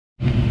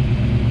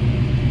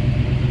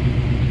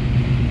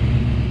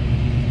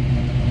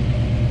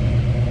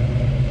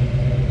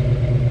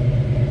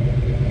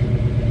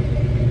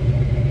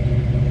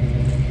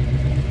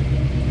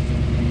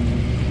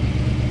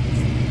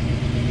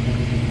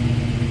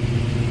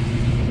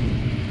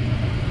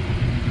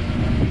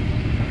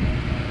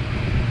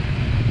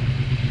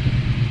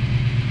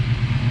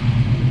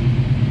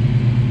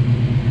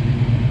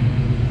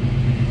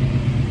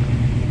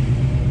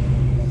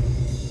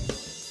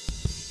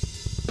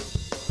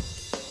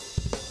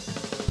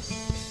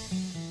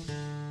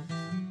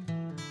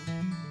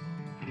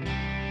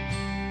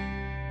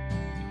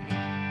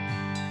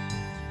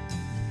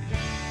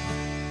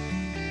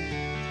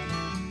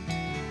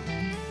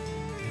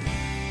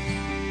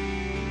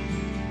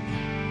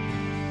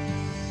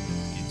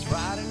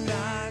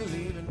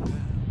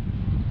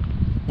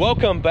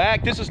Welcome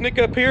back. This is Nick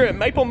up here at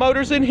Maple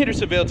Motors in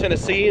Hendersonville,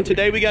 Tennessee, and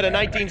today we got a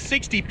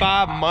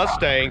 1965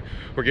 Mustang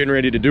we're getting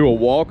ready to do a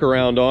walk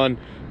around on.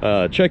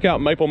 Check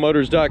out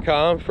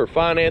maplemotors.com for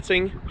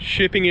financing,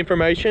 shipping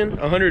information,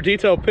 100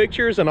 detailed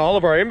pictures, and all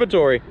of our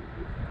inventory.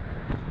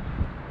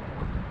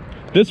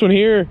 This one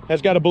here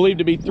has got to believe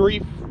to be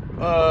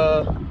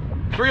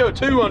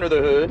 302 under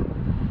the hood.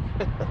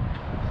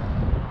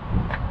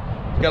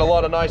 Got a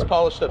lot of nice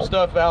polished up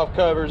stuff, valve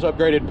covers,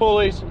 upgraded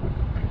pulleys.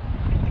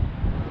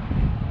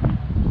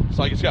 It's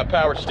like it's got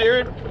power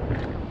steering,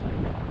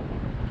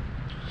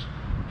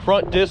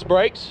 front disc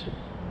brakes,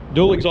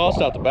 dual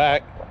exhaust out the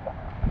back.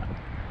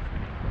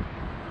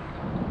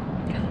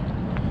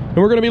 And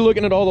we're going to be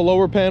looking at all the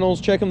lower panels,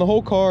 checking the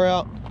whole car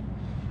out,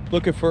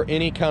 looking for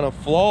any kind of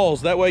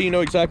flaws. That way you know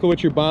exactly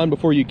what you're buying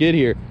before you get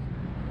here.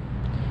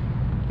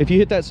 If you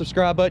hit that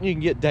subscribe button, you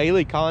can get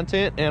daily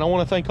content, and I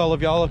want to thank all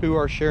of y'all who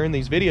are sharing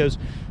these videos.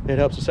 It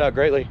helps us out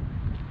greatly.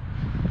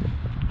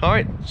 All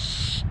right,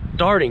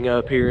 starting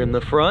up here in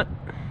the front,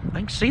 I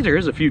can see there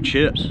is a few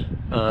chips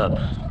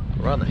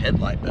around the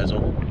headlight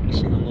bezel.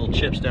 Some little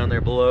chips down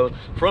there below.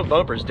 Front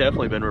bumper's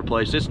definitely been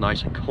replaced. It's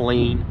nice and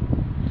clean.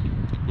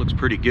 Looks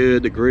pretty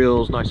good. The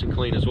grill's nice and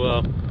clean as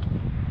well.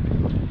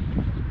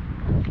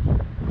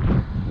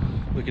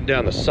 Looking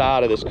down the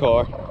side of this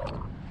car,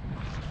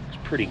 it's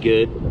pretty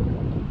good.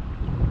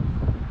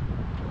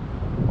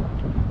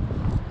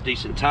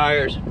 Decent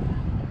tires.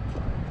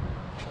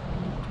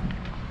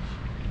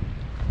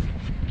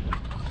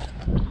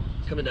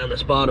 Coming down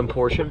this bottom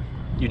portion,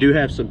 you do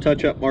have some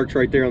touch-up marks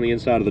right there on the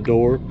inside of the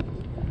door.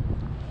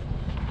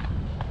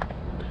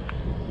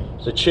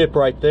 There's a chip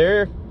right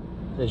there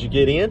as you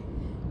get in.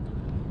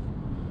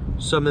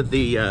 Some of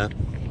the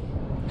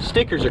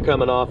stickers are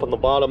coming off on the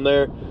bottom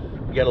there.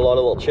 You got a lot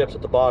of little chips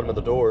at the bottom of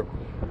the door.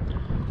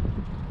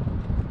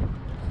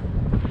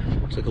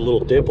 Looks like a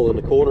little dimple in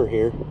the corner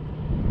here.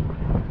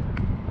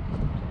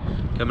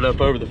 Coming up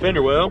over the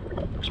fender well,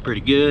 looks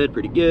pretty good,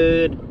 pretty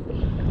good.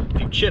 A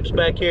few chips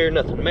back here,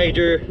 nothing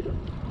major.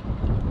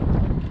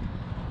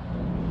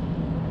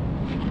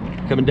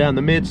 Coming down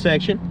the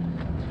midsection,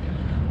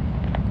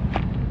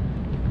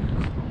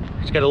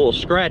 it's got a little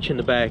scratch in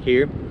the back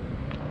here.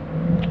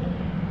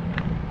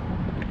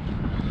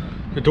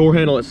 The door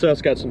handle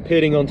itself's got some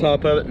pitting on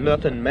top of it,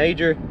 nothing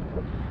major.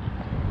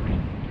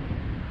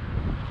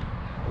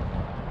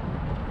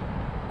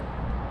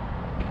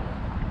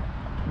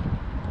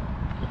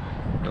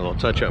 A little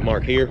touch-up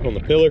mark here on the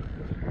pillar.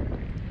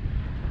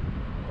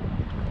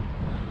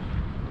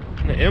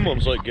 And the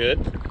emblems look good.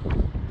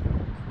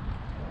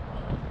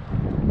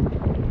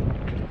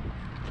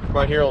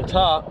 Right here on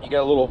top, you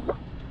got a little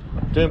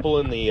dimple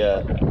in the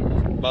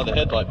by the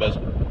headlight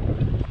bezel.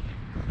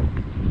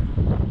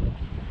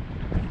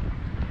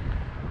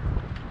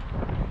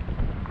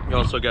 You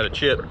also got a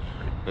chip in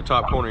the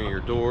top corner of your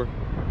door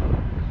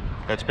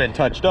that's been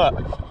touched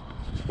up.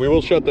 We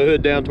will shut the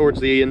hood down towards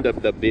the end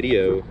of the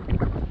video.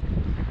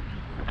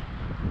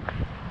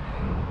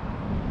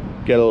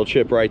 Got a little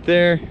chip right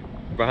there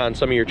behind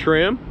some of your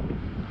trim.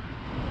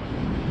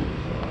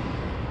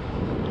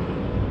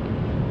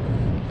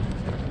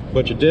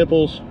 Bunch of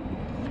dimples.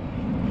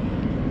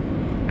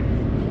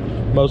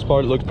 Most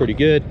part it looks pretty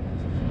good.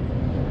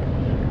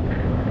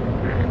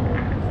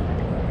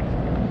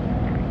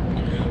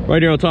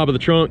 Right here on top of the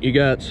trunk, you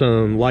got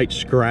some light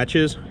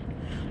scratches. A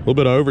little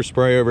bit of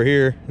overspray over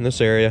here in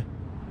this area.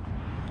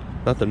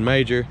 Nothing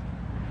major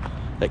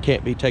that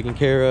can't be taken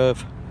care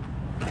of.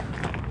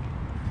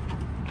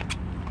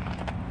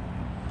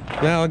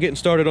 Now getting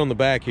started on the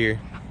back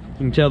here. You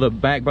can tell the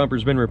back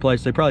bumper's been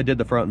replaced. They probably did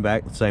the front and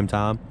back at the same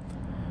time.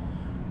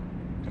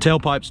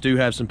 Tailpipes do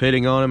have some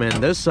pitting on them,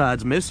 and this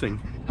side's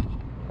missing.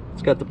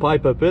 It's got the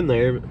pipe up in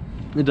there, but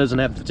it doesn't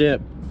have the tip.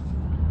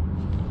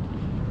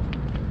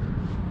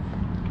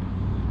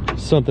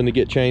 Something to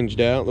get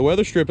changed out. The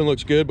weather stripping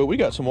looks good, but we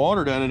got some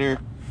water down in here.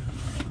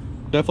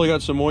 Definitely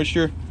got some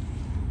moisture.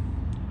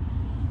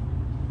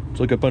 Let's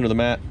look up under the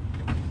mat.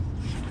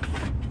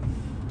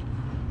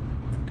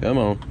 Come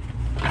on.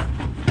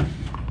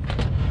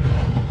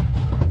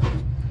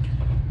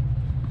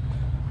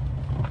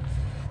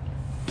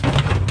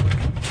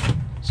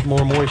 Some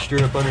more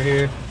moisture up under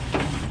here.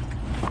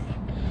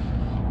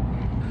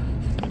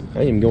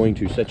 I am going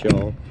to set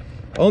y'all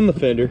on the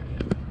fender.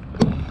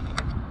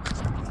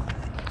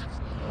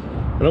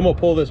 And I'm gonna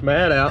pull this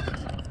mat out.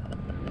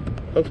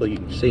 Hopefully you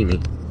can see me.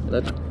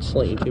 That's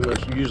slanting too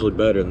much. You're usually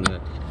better than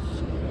that.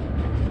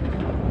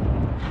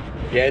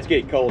 Yeah, it's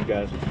getting cold,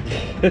 guys.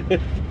 I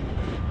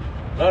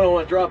don't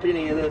want to drop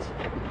any of this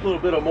little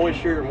bit of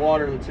moisture and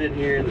water that's in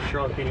here in the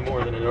trunk any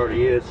more than it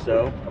already is,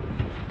 so.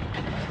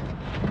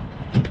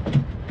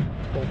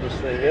 Pull this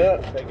thing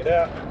up, take it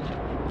out,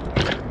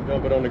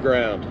 dump it on the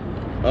ground.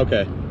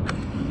 Okay.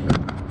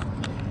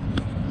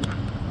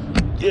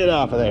 Get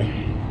off of there.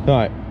 All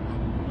right.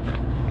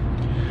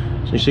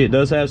 So you see it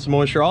does have some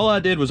moisture. All I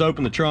did was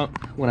open the trunk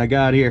when I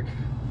got here.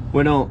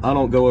 I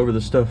don't go over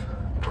the stuff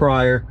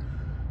prior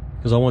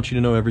because I want you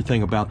to know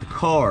everything about the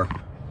car.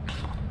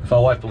 If I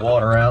wipe the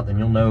water out, then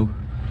you'll know,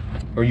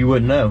 or you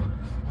wouldn't know.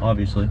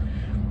 obviously.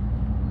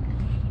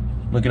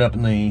 Looking up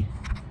in the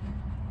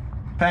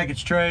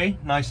package tray,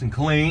 nice and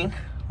clean.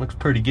 Looks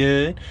pretty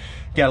good.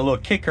 Got a little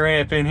kicker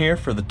amp in here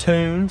for the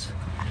tunes.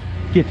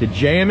 Get to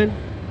jamming.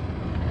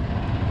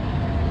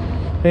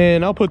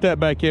 And I'll put that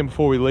back in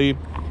before we leave.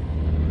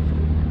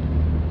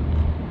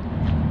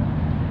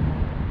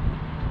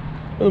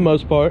 For the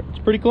most part, it's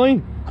pretty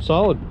clean,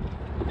 solid.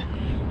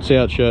 See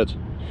how it shuts.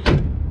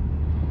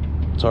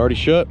 It's already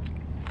shut.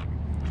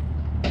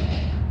 A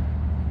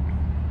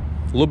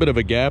little bit of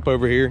a gap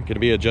over here, can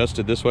be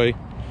adjusted this way.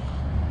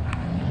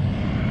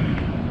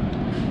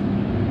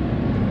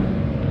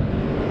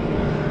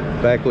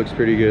 Back looks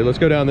pretty good. Let's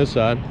go down this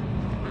side.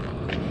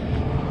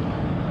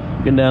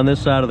 Getting down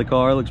this side of the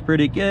car, looks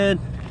pretty good.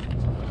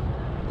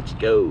 Let's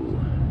go.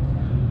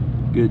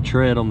 Good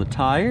tread on the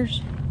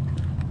tires.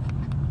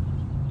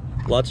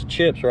 Lots of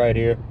chips right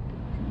here.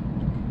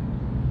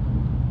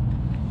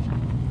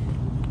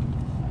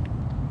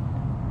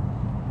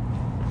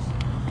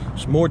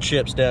 Some more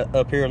chips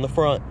up here in the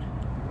front.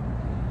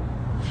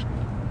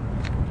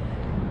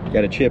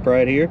 Got a chip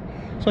right here.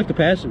 It's like the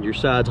passenger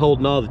side's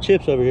holding all the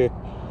chips over here.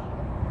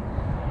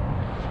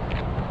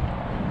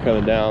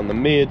 Coming down the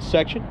mid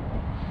section.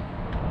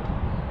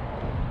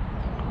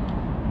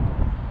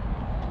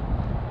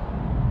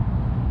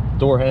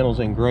 Door handle's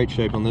in great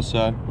shape on this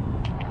side.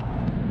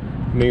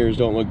 Mirrors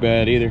don't look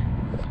bad either.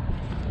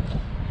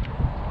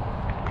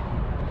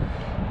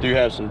 Do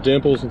have some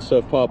dimples and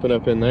stuff popping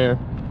up in there.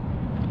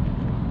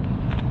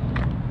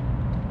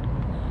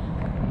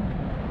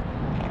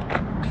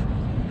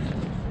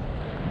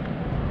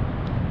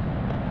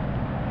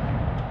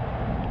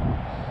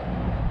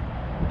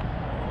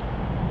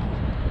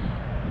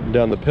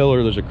 Down the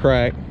pillar there's a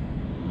crack.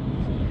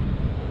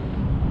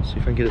 Let's see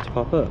if I can get it to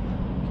pop up.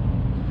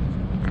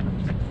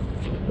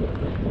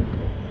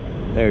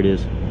 There it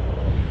is.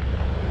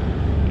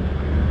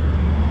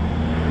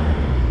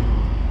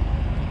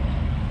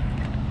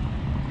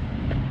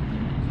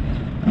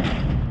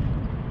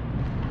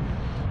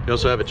 You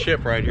also have a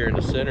chip right here in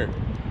the center.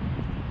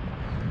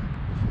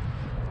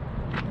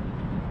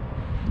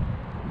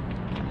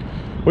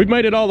 We've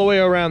made it all the way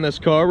around this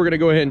car. We're gonna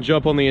go ahead and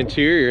jump on the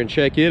interior and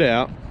check it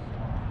out.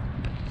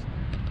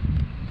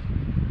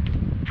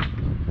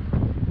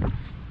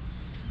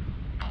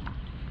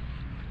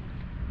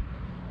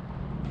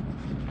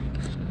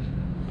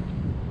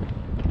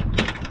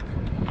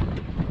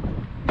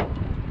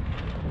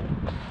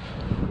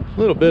 A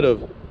little bit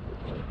of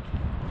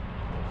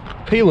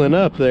peeling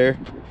up there.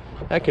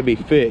 That can be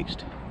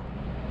fixed.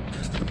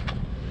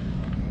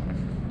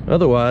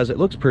 Otherwise, it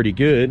looks pretty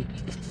good.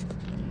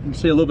 You can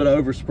see a little bit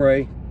of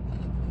overspray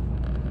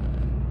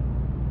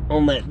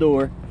on that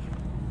door.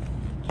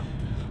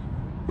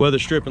 Weather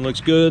stripping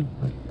looks good.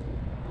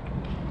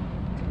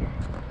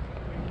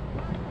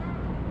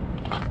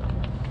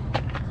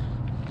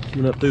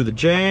 Coming up through the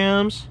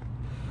jams.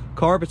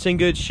 Carpet's in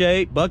good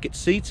shape. Bucket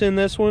seats in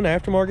this one,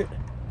 aftermarket.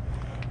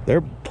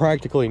 They're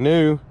practically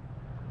new.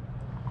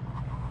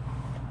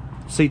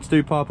 Seats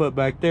do pop up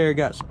back there.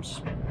 Got some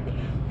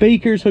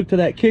speakers hooked to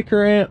that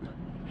kicker amp.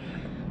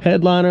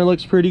 Headliner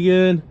looks pretty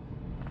good.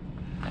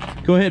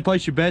 Go ahead and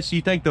place your bets. Do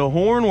you think the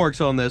horn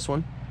works on this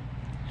one?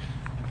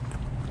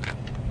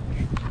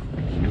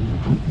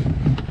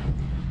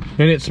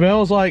 And it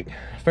smells like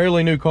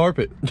fairly new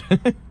carpet.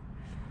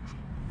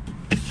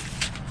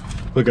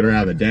 Looking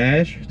around the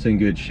dash, it's in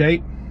good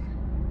shape.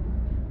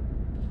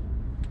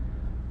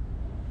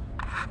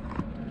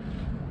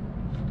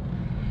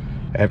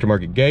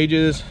 Aftermarket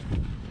gauges.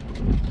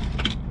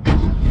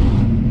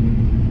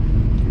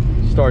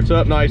 Starts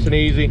up nice and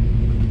easy.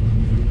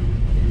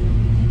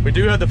 We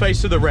do have the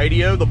face of the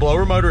radio. The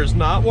blower motor is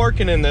not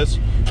working in this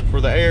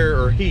for the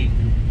air or heat.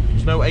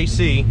 There's no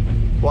AC.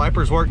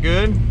 Wipers work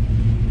good.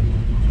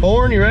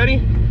 Horn, you ready?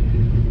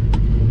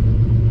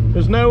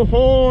 There's no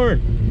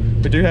horn.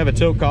 We do have a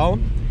tilt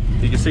column.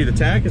 You can see the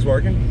tack is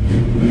working.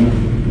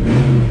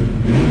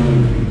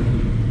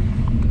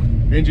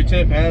 Engine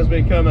temp has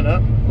been coming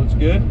up. Looks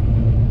good.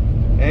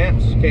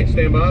 Amps, can't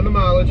stand behind the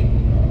mileage.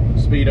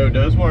 Speedo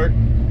does work.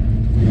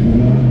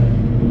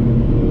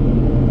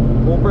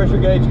 Fuel pressure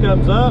gauge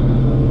comes up,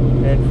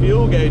 and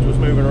fuel gauge was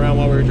moving around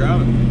while we were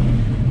driving.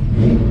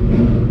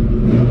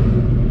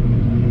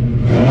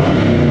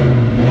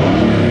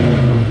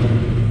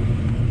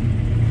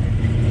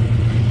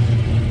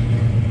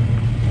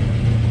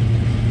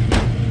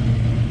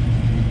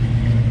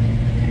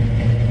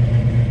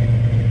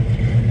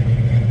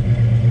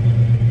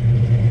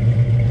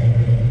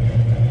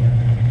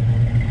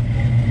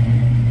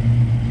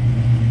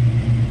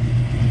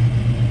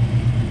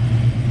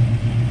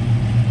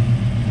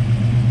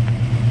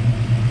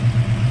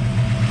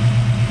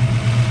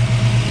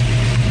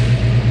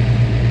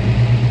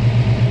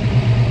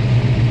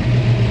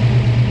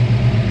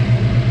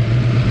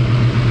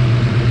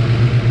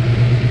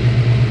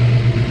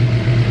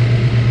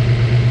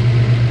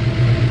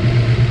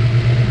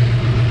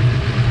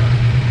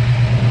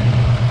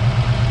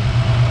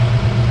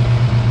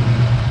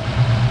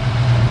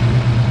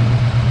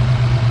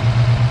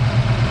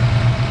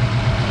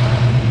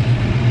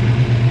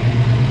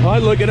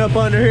 right, looking up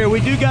under here, we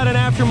do got an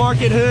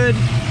aftermarket hood.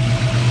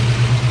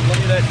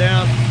 Lay that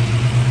down.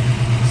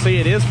 See,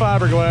 it is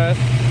fiberglass.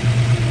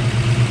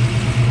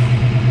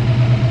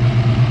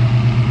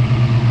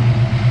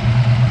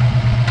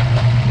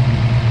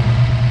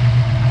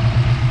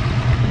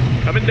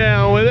 Coming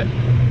down with it.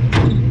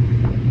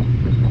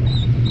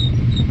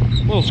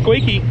 A little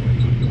squeaky,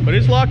 but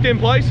it's locked in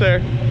place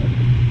there.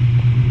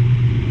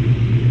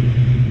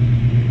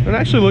 It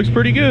actually looks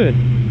pretty good.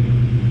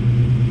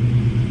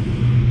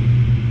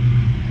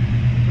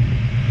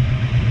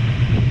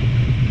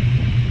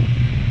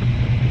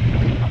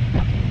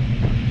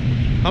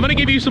 I'm gonna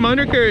give you some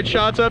undercarriage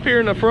shots up here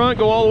in the front,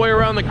 go all the way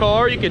around the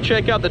car. You can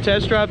check out the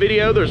test drive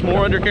video. There's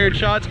more undercarriage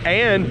shots,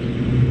 and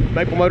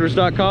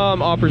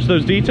maplemotors.com offers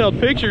those detailed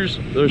pictures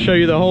that'll show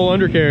you the whole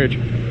undercarriage.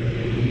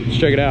 Let's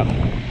check it out.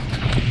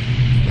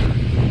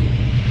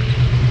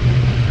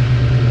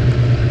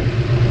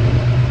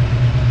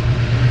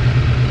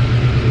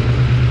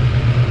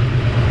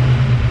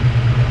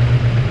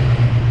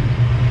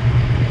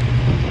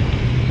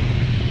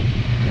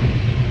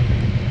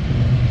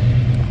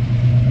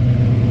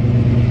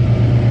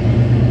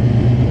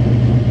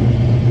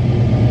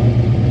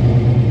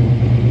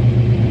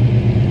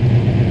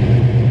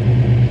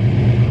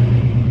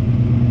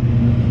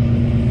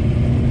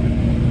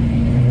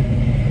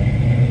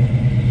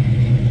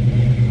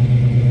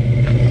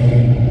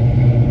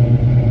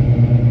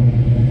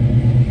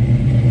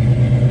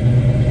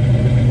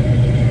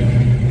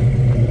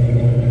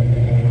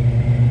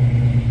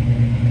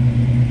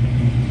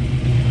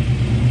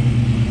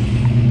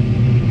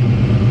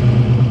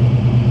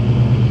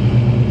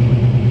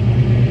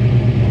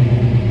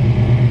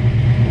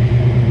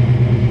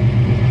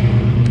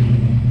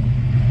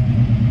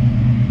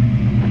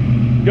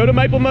 Go to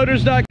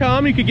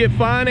maplemotors.com. You can get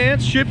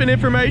finance, shipping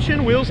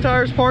information, wheels,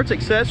 tires, parts,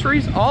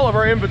 accessories, all of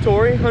our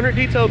inventory, 100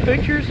 detailed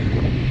pictures.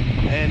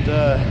 And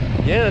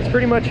yeah, that's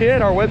pretty much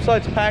it. Our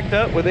website's packed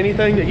up with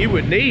anything that you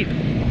would need.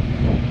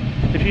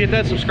 If you hit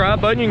that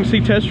subscribe button, you can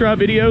see test drive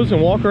videos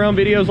and walk around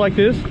videos like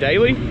this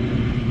daily.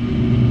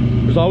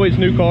 There's always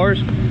new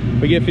cars.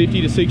 We get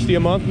 50 to 60 a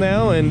month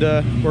now, and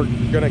we're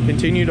gonna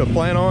continue to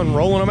plan on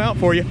rolling them out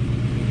for you.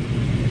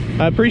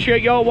 I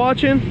appreciate y'all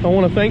watching. I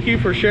want to thank you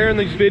for sharing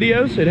these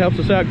videos. It helps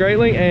us out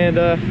greatly, and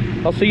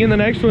I'll see you in the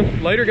next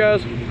one. Later,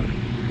 guys.